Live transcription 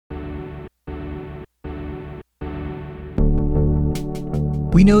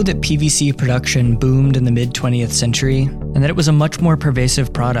We know that PVC production boomed in the mid-20th century, and that it was a much more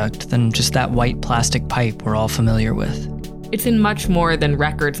pervasive product than just that white plastic pipe we're all familiar with. It's in much more than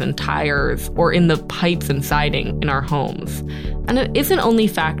records and tires, or in the pipes and siding in our homes. And it isn't only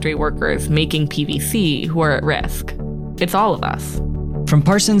factory workers making PVC who are at risk. It's all of us. From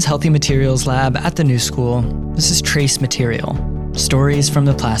Parsons Healthy Materials Lab at the New School, this is Trace Material, Stories from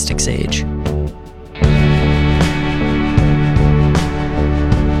the Plastics Age.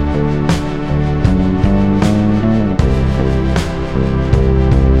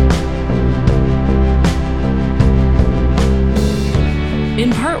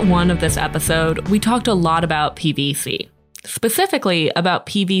 In part one of this episode, we talked a lot about PVC, specifically about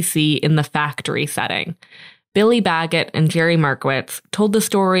PVC in the factory setting. Billy Baggett and Jerry Markowitz told the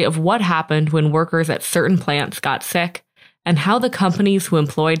story of what happened when workers at certain plants got sick and how the companies who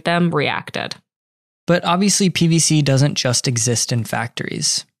employed them reacted. But obviously, PVC doesn't just exist in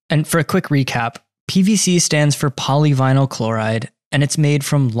factories. And for a quick recap, PVC stands for polyvinyl chloride, and it's made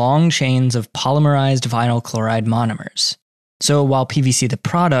from long chains of polymerized vinyl chloride monomers. So while PVC, the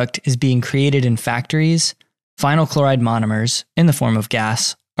product, is being created in factories, vinyl chloride monomers, in the form of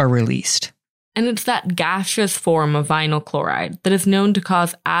gas, are released. And it's that gaseous form of vinyl chloride that is known to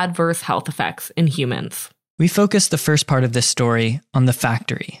cause adverse health effects in humans. We focused the first part of this story on the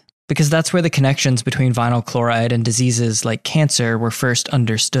factory, because that's where the connections between vinyl chloride and diseases like cancer were first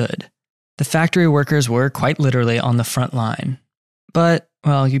understood. The factory workers were quite literally on the front line. But,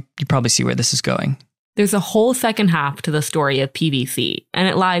 well, you probably see where this is going. There's a whole second half to the story of PVC, and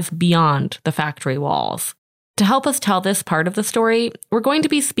it lies beyond the factory walls. To help us tell this part of the story, we're going to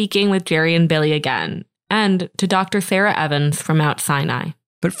be speaking with Jerry and Billy again, and to Dr. Sarah Evans from Mount Sinai.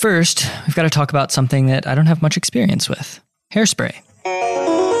 But first, we've got to talk about something that I don't have much experience with. Hairspray.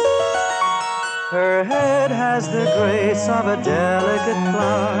 Her head has the grace of a delicate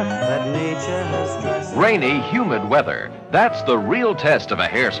flower that nature has dressed. Rainy, humid weather. That's the real test of a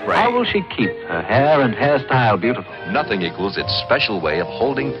hairspray. How will she keep her hair and hairstyle beautiful? Nothing equals its special way of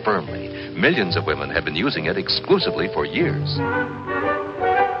holding firmly. Millions of women have been using it exclusively for years.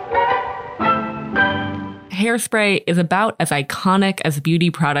 Hairspray is about as iconic as beauty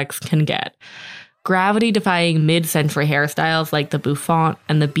products can get. Gravity-defying mid-century hairstyles like the bouffant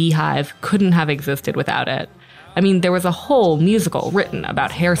and the beehive couldn't have existed without it. I mean, there was a whole musical written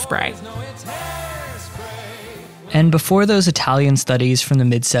about hairspray. And before those Italian studies from the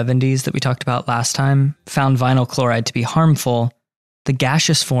mid-70s that we talked about last time found vinyl chloride to be harmful, the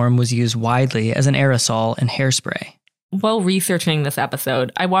gaseous form was used widely as an aerosol in hairspray. While researching this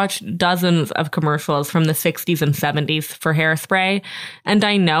episode, I watched dozens of commercials from the 60s and 70s for hairspray, and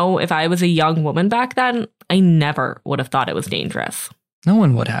I know if I was a young woman back then, I never would have thought it was dangerous. No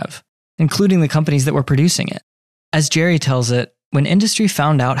one would have, including the companies that were producing it. As Jerry tells it, when industry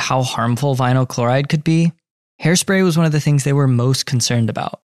found out how harmful vinyl chloride could be, hairspray was one of the things they were most concerned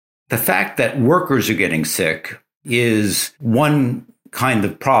about. The fact that workers are getting sick is one kind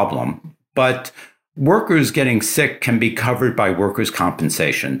of problem, but workers getting sick can be covered by workers'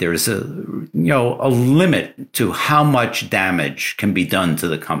 compensation. There's a limit to how much damage can be done to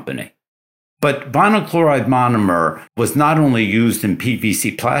the company. But vinyl chloride monomer was not only used in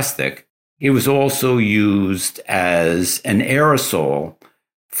PVC plastic, it was also used as an aerosol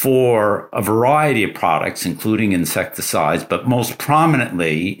for a variety of products, including insecticides, but most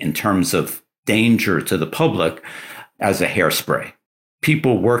prominently in terms of danger to the public as a hairspray.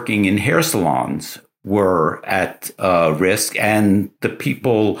 People working in hair salons were at risk, and the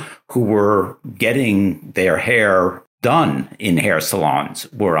people who were getting their hair done in hair salons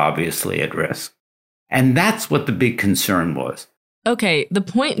were obviously at risk. And that's what the big concern was. Okay, the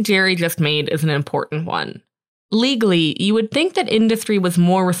point Jerry just made is an important one. Legally, you would think that industry was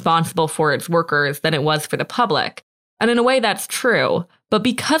more responsible for its workers than it was for the public. And in a way, that's true. But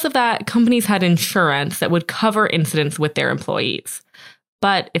because of that, companies had insurance that would cover incidents with their employees.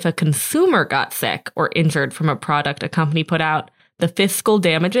 But if a consumer got sick or injured from a product a company put out, the fiscal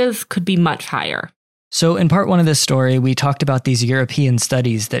damages could be much higher. So in part one of this story, we talked about these European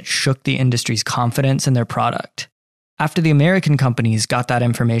studies that shook the industry's confidence in their product. After the American companies got that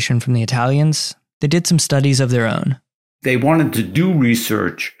information from the Italians, they did some studies of their own. They wanted to do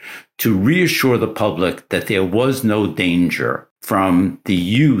research to reassure the public that there was no danger from the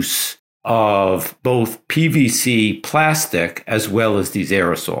use of both PVC plastic as well as these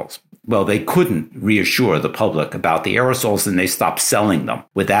aerosols. Well, they couldn't reassure the public about the aerosols, and they stopped selling them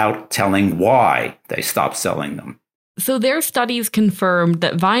without telling why they stopped selling them. So their studies confirmed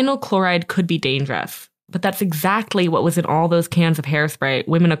that vinyl chloride could be dangerous. But that's exactly what was in all those cans of hairspray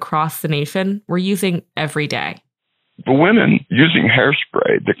women across the nation were using every day. the women using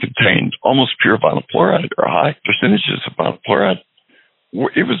hairspray that contained almost pure vinyl chloride or high percentages of vinyl chloride,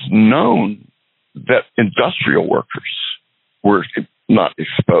 it was known that industrial workers were not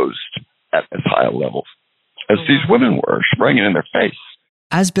exposed at as high levels as these women were, spraying it in their face.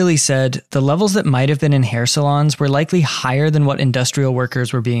 As Billy said, the levels that might have been in hair salons were likely higher than what industrial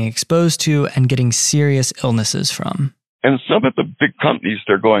workers were being exposed to and getting serious illnesses from. And some of the big companies,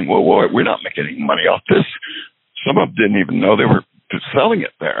 they're going, well, we're not making any money off this. Some of them didn't even know they were selling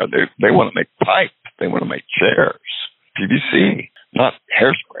it there. They want to make pipe. They want to make chairs, PVC, not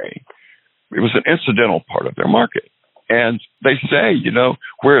hairspray. It was an incidental part of their market. And they say,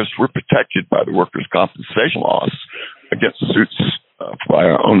 whereas we're protected by the workers' compensation laws against suits by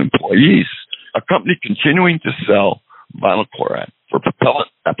our own employees, a company continuing to sell vinyl chloride for propellant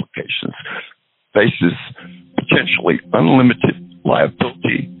applications faces potentially unlimited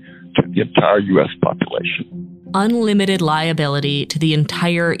liability to the entire U.S. population. Unlimited liability to the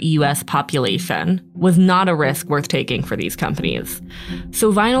entire U.S. population was not a risk worth taking for these companies.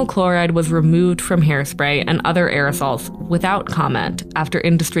 So vinyl chloride was removed from hairspray and other aerosols without comment after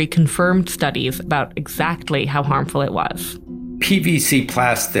industry confirmed studies about exactly how harmful it was. PVC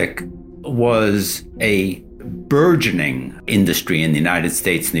plastic was a burgeoning industry in the United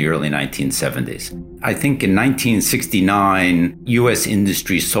States in the early 1970s. I think in 1969, U.S.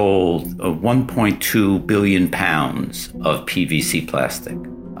 industry sold 1.2 billion pounds of PVC plastic.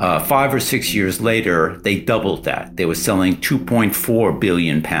 5 or 6 years later, they doubled that. They were selling 2.4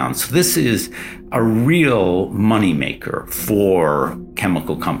 billion pounds. So this is a real moneymaker for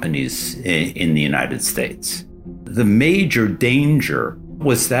chemical companies in the United States. The major danger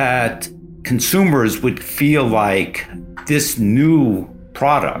was that consumers would feel like this new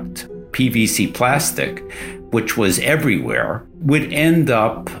product, PVC plastic, which was everywhere, would end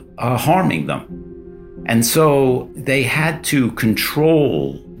up harming them. And so they had to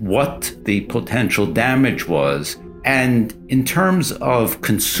control what the potential damage was. And in terms of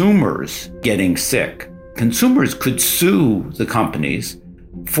consumers getting sick, consumers could sue the companies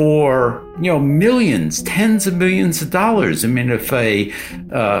for, millions, tens of millions of dollars. I mean, if a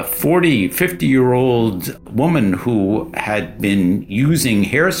 40, 50-year-old woman who had been using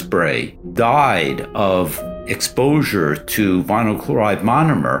hairspray died of exposure to vinyl chloride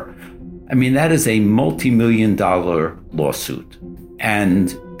monomer, I mean, that is a multi-million-dollar lawsuit.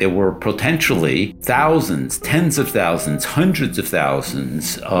 And there were potentially thousands, tens of thousands, hundreds of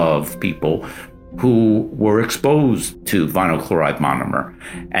thousands of people who were exposed to vinyl chloride monomer,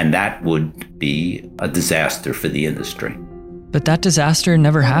 and that would be a disaster for the industry. But that disaster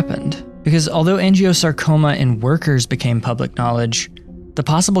never happened, because although angiosarcoma in workers became public knowledge, the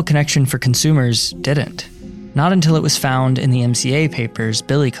possible connection for consumers didn't. Not until it was found in the MCA papers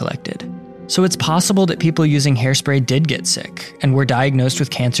Billy collected. So it's possible that people using hairspray did get sick and were diagnosed with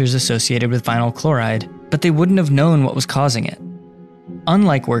cancers associated with vinyl chloride, but they wouldn't have known what was causing it.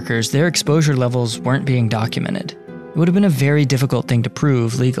 Unlike workers, their exposure levels weren't being documented. It would have been a very difficult thing to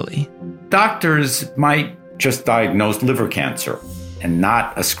prove legally. Doctors might just diagnose liver cancer and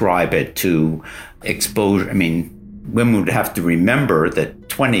not ascribe it to exposure. I mean, women would have to remember that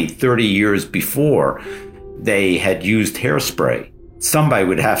 20, 30 years before they had used hairspray. Somebody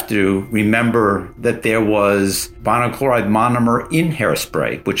would have to remember that there was vinyl chloride monomer in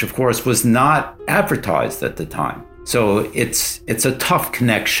hairspray, which of course was not advertised at the time. So it's a tough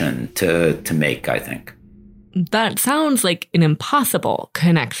connection to make, I think. That sounds like an impossible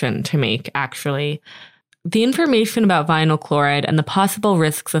connection to make, actually. The information about vinyl chloride and the possible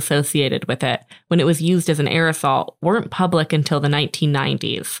risks associated with it when it was used as an aerosol weren't public until the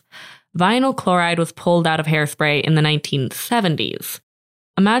 1990s. Vinyl chloride was pulled out of hairspray in the 1970s.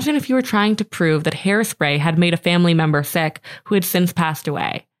 Imagine if you were trying to prove that hairspray had made a family member sick who had since passed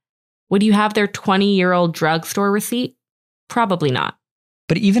away. Would you have their 20-year-old drugstore receipt? Probably not.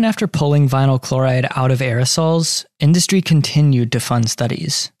 But even after pulling vinyl chloride out of aerosols, industry continued to fund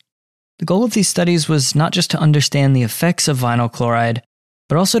studies. The goal of these studies was not just to understand the effects of vinyl chloride,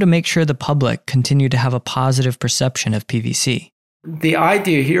 but also to make sure the public continued to have a positive perception of PVC. The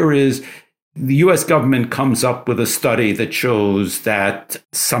idea here is the U.S. government comes up with a study that shows that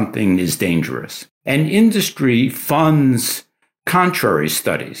something is dangerous. And industry funds contrary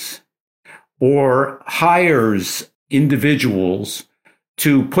studies or hires individuals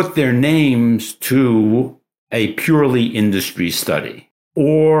to put their names to a purely industry study.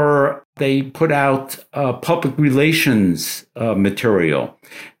 Or they put out public relations material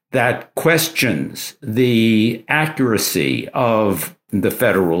that questions the accuracy of the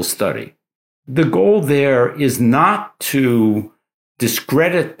federal study. The goal there is not to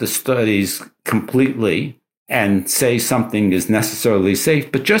discredit the studies completely and say something is necessarily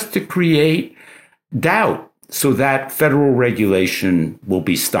safe, but just to create doubt so that federal regulation will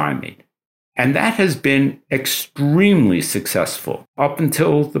be stymied. And that has been extremely successful up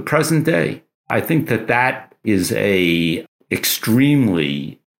until the present day. I think that that is a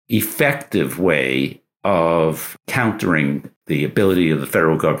extremely effective way of countering the ability of the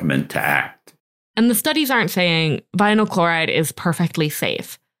federal government to act. And the studies aren't saying vinyl chloride is perfectly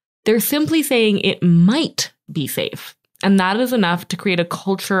safe. They're simply saying it might be safe. And that is enough to create a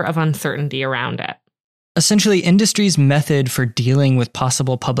culture of uncertainty around it. Essentially, industry's method for dealing with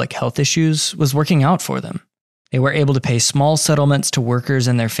possible public health issues was working out for them. They were able to pay small settlements to workers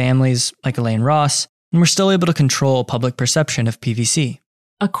and their families, like Elaine Ross, and were still able to control public perception of PVC.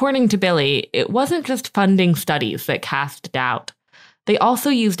 According to Billy, it wasn't just funding studies that cast doubt. They also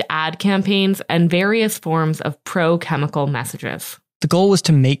used ad campaigns and various forms of pro-chemical messages. The goal was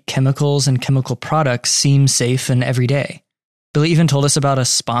to make chemicals and chemical products seem safe and everyday. Billy even told us about a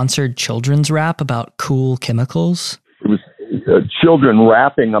sponsored children's rap about cool chemicals. It was children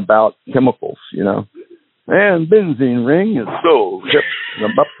rapping about chemicals, you know. And benzene ring is so hip,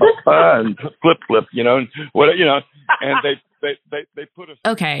 and flip, you know, what, you know, and they put a...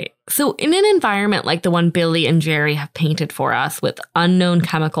 Okay, so in an environment like the one Billy and Jerry have painted for us, with unknown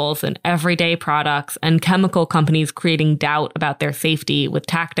chemicals and everyday products and chemical companies creating doubt about their safety with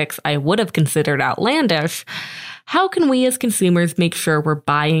tactics I would have considered outlandish, how can we as consumers make sure we're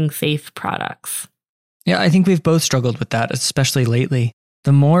buying safe products? Yeah, I think we've both struggled with that, especially lately.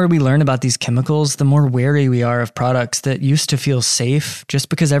 The more we learn about these chemicals, the more wary we are of products that used to feel safe just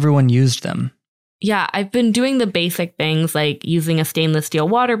because everyone used them. Yeah, I've been doing the basic things like using a stainless steel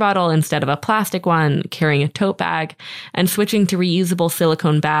water bottle instead of a plastic one, carrying a tote bag, and switching to reusable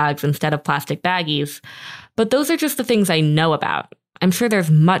silicone bags instead of plastic baggies. But those are just the things I know about. I'm sure there's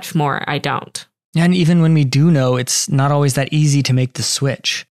much more I don't. And even when we do know, it's not always that easy to make the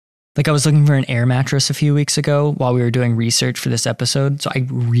switch. Like, I was looking for an air mattress a few weeks ago while we were doing research for this episode, so I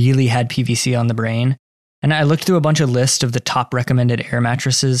really had PVC on the brain. And I looked through a bunch of lists of the top recommended air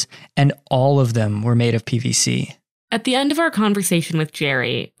mattresses, and all of them were made of PVC. At the end of our conversation with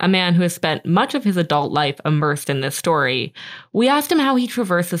Jerry, a man who has spent much of his adult life immersed in this story, we asked him how he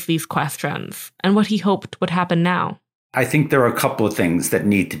traverses these questions and what he hoped would happen now. I think there are a couple of things that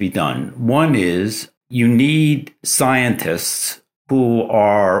need to be done. One is you need scientists who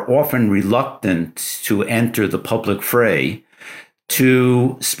are often reluctant to enter the public fray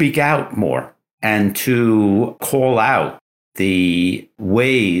to speak out more and to call out the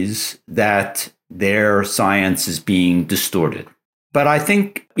ways that their science is being distorted. But I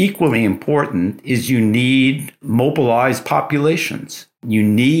think equally important is you need mobilized populations. You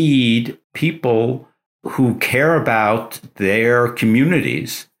need people who care about their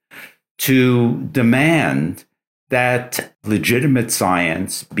communities to demand that legitimate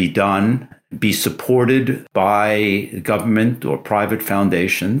science be done, be supported by government or private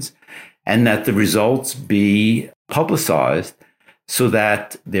foundations, and that the results be publicized so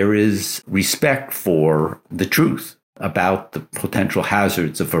that there is respect for the truth about the potential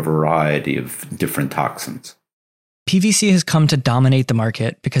hazards of a variety of different toxins. PVC has come to dominate the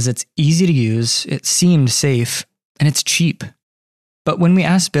market because it's easy to use, it seemed safe, and it's cheap. But when we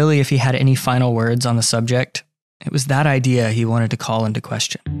asked Billy if he had any final words on the subject, it was that idea he wanted to call into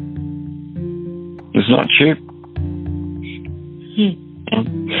question. It's not cheap.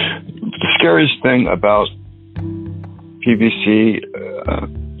 The scariest thing about PVC,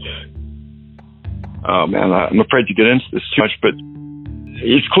 I'm afraid to get into this too much, but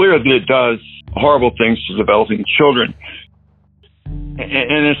it's clear that it does horrible things to developing children.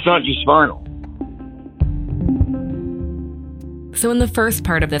 And it's not just vinyl. So in the first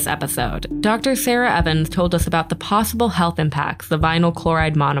part of this episode, Dr. Sarah Evans told us about the possible health impacts the vinyl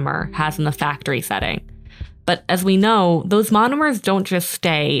chloride monomer has in the factory setting. But as we know, those monomers don't just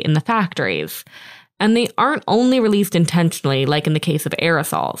stay in the factories. And they aren't only released intentionally, like in the case of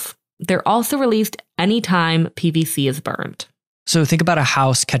aerosols. They're also released anytime PVC is burned. So think about a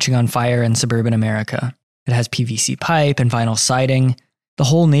house catching on fire in suburban America. It has PVC pipe and vinyl siding. The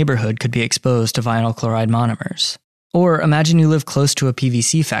whole neighborhood could be exposed to vinyl chloride monomers. Or imagine you live close to a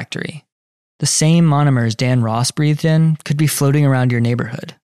PVC factory. The same monomers Dan Ross breathed in could be floating around your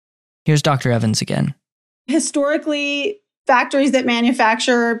neighborhood. Here's Dr. Evans again. Historically, factories that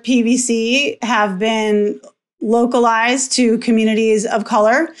manufacture PVC have been localized to communities of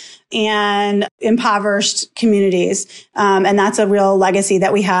color and impoverished communities. And that's a real legacy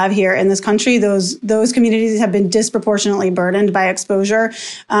that we have here in this country. Those communities have been disproportionately burdened by exposure.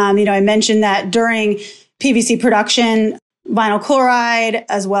 I mentioned that during PVC production, Vinyl chloride,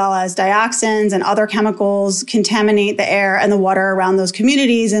 as well as dioxins and other chemicals, contaminate the air and the water around those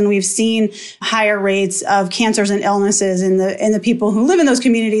communities. And we've seen higher rates of cancers and illnesses in the people who live in those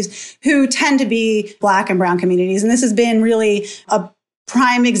communities, who tend to be Black and brown communities. And this has been really a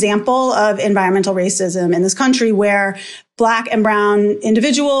prime example of environmental racism in this country, where Black and brown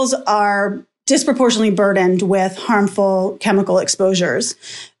individuals are disproportionately burdened with harmful chemical exposures.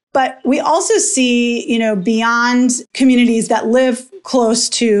 But we also see, beyond communities that live close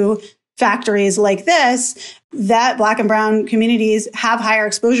to factories like this, that Black and brown communities have higher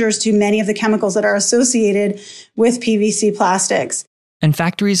exposures to many of the chemicals that are associated with PVC plastics. And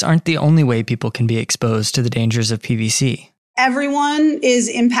factories aren't the only way people can be exposed to the dangers of PVC. Everyone is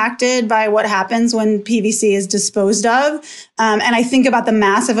impacted by what happens when PVC is disposed of. And I think about the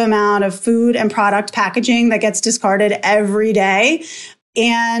massive amount of food and product packaging that gets discarded every day.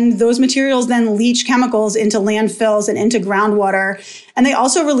 And those materials then leach chemicals into landfills and into groundwater. And they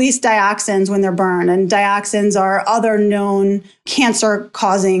also release dioxins when they're burned. And dioxins are other known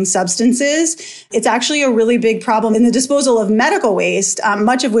cancer-causing substances. It's actually a really big problem in the disposal of medical waste,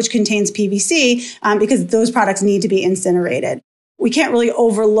 much of which contains PVC, because those products need to be incinerated. We can't really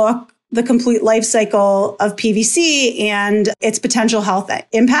overlook the complete life cycle of PVC and its potential health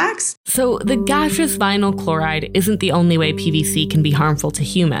impacts. So the gaseous vinyl chloride isn't the only way PVC can be harmful to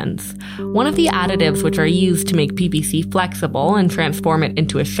humans. One of the additives which are used to make PVC flexible and transform it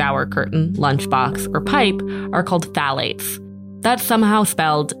into a shower curtain, lunchbox, or pipe are called phthalates. That's somehow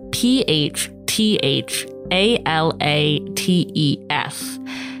spelled PHTHALATES.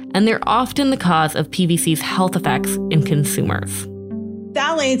 And they're often the cause of PVC's health effects in consumers.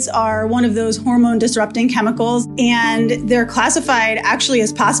 Phthalates are one of those hormone-disrupting chemicals, and they're classified actually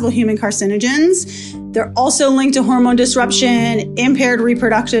as possible human carcinogens. They're also linked to hormone disruption, impaired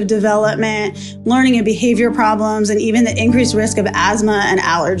reproductive development, learning and behavior problems, and even the increased risk of asthma and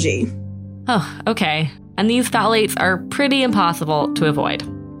allergy. Oh, okay. And these phthalates are pretty impossible to avoid.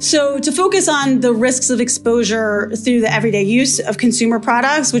 So to focus on the risks of exposure through the everyday use of consumer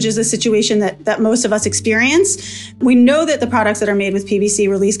products, which is a situation that most of us experience, we know that the products that are made with PVC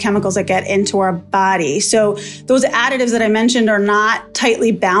release chemicals that get into our body. So those additives that I mentioned are not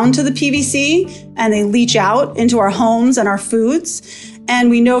tightly bound to the PVC, and they leach out into our homes and our foods. And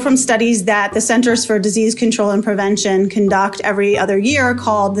we know from studies that the Centers for Disease Control and Prevention conduct every other year,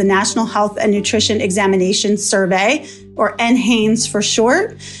 called the National Health and Nutrition Examination Survey, or NHANES for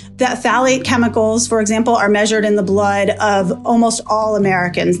short, that phthalate chemicals, for example, are measured in the blood of almost all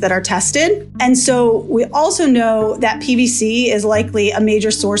Americans that are tested. And so we also know that PVC is likely a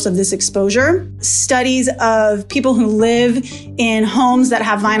major source of this exposure. Studies of people who live in homes that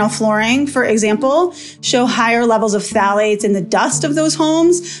have vinyl flooring, for example, show higher levels of phthalates in the dust of those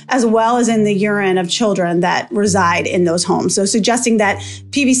homes, as well as in the urine of children that reside in those homes. So suggesting that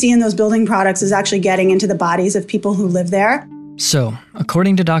PVC in those building products is actually getting into the bodies of people who live there. So,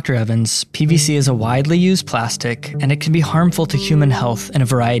 according to Dr. Evans, PVC is a widely used plastic, and it can be harmful to human health in a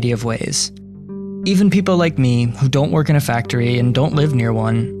variety of ways. Even people like me, who don't work in a factory and don't live near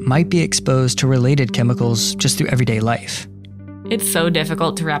one, might be exposed to related chemicals just through everyday life. It's so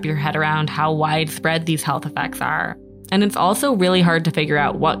difficult to wrap your head around how widespread these health effects are. And it's also really hard to figure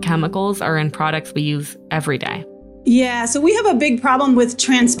out what chemicals are in products we use every day. Yeah, so we have a big problem with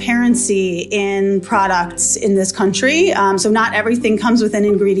transparency in products in this country. So not everything comes with an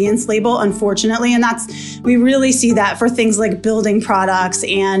ingredients label, unfortunately. And we really see that for things like building products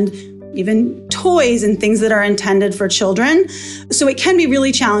and even toys and things that are intended for children. So it can be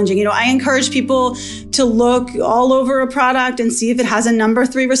really challenging. I encourage people to look all over a product and see if it has a number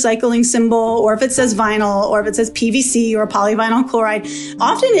 3 recycling symbol, or if it says vinyl, or if it says PVC or polyvinyl chloride.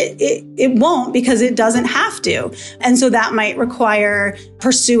 Often it won't, because it doesn't have to. And so that might require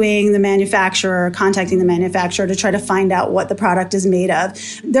pursuing the manufacturer, contacting the manufacturer to try to find out what the product is made of.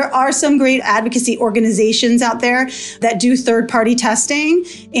 There are some great advocacy organizations out there that do third-party testing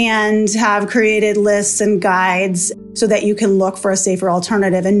and have created lists and guides so that you can look for a safer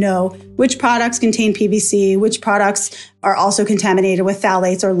alternative and know which products contain PVC, which products are also contaminated with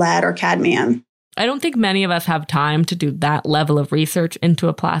phthalates or lead or cadmium. I don't think many of us have time to do that level of research into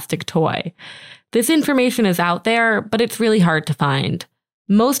a plastic toy. This information is out there, but it's really hard to find.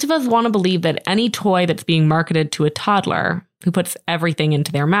 Most of us want to believe that any toy that's being marketed to a toddler, who puts everything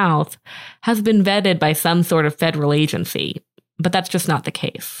into their mouth, has been vetted by some sort of federal agency, but that's just not the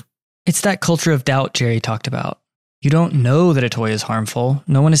case. It's that culture of doubt Jerry talked about. You don't know that a toy is harmful.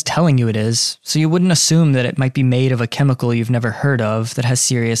 No one is telling you it is, so you wouldn't assume that it might be made of a chemical you've never heard of that has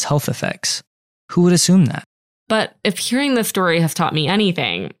serious health effects. Who would assume that? But if hearing this story has taught me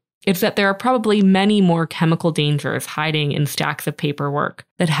anything, It's that there are probably many more chemical dangers hiding in stacks of paperwork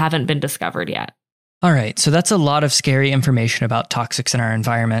that haven't been discovered yet. All right, so that's a lot of scary information about toxics in our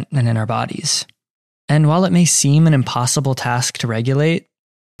environment and in our bodies. And while it may seem an impossible task to regulate,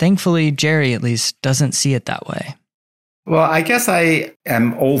 thankfully, Jerry at least doesn't see it that way. Well, I guess I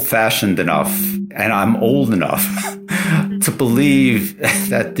am old-fashioned enough, and I'm old enough to believe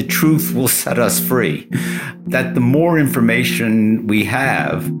that the truth will set us free. That the more information we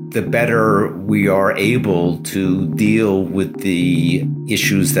have, the better we are able to deal with the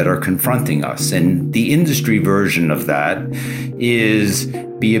issues that are confronting us. And the industry version of that is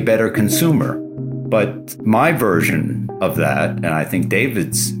be a better consumer. But my version of that, and I think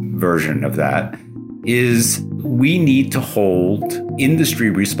David's version of that, is we need to hold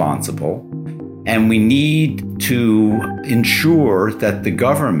industry responsible, and we need to ensure that the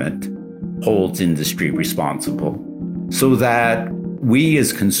government holds industry responsible so that we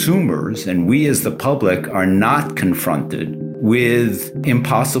as consumers and we as the public are not confronted with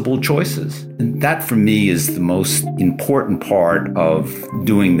impossible choices. And that for me is the most important part of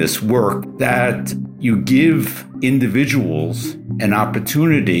doing this work, that you give individuals an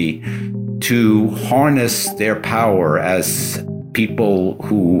opportunity to harness their power as people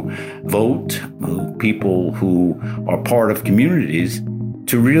who vote, people who are part of communities,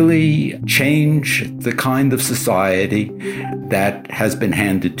 to really change the kind of society that has been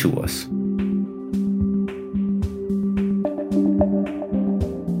handed to us.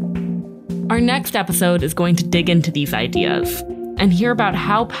 Our next episode is going to dig into these ideas and hear about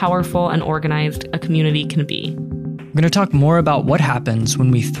how powerful and organized a community can be. We're going to talk more about what happens when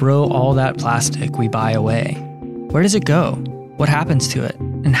we throw all that plastic we buy away. Where does it go? What happens to it?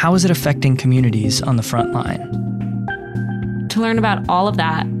 And how is it affecting communities on the front line? To learn about all of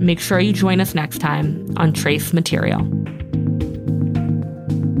that, make sure you join us next time on Trace Material.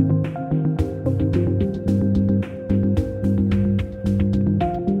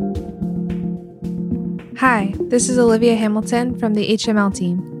 Hi, this is Olivia Hamilton from the HML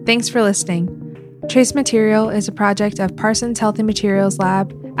team. Thanks for listening. Trace Material is a project of Parsons Healthy Materials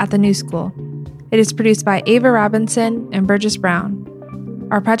Lab at the New School. It is produced by Ava Robinson and Burgess Brown.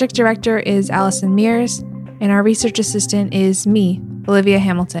 Our project director is Allison Mears, and our research assistant is me, Olivia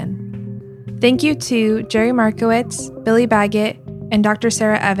Hamilton. Thank you to Jerry Markowitz, Billy Baggett, and Dr.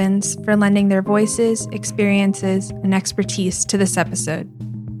 Sarah Evans for lending their voices, experiences, and expertise to this episode.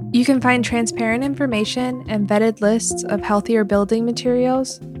 You can find transparent information and vetted lists of healthier building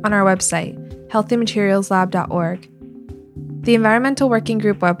materials on our website, healthymaterialslab.org. The Environmental Working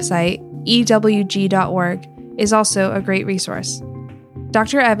Group website, ewg.org, is also a great resource.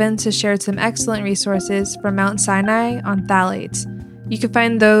 Dr. Evans has shared some excellent resources from Mount Sinai on phthalates. You can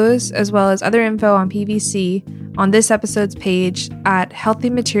find those, as well as other info on PVC, on this episode's page at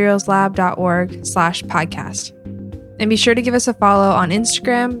healthymaterialslab.org/podcast. And be sure to give us a follow on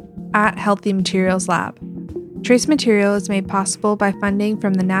Instagram at Healthy Materials Lab. Trace Material is made possible by funding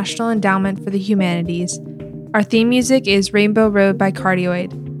from the National Endowment for the Humanities. Our theme music is Rainbow Road by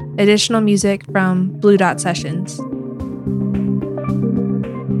Cardioid. Additional music from Blue Dot Sessions.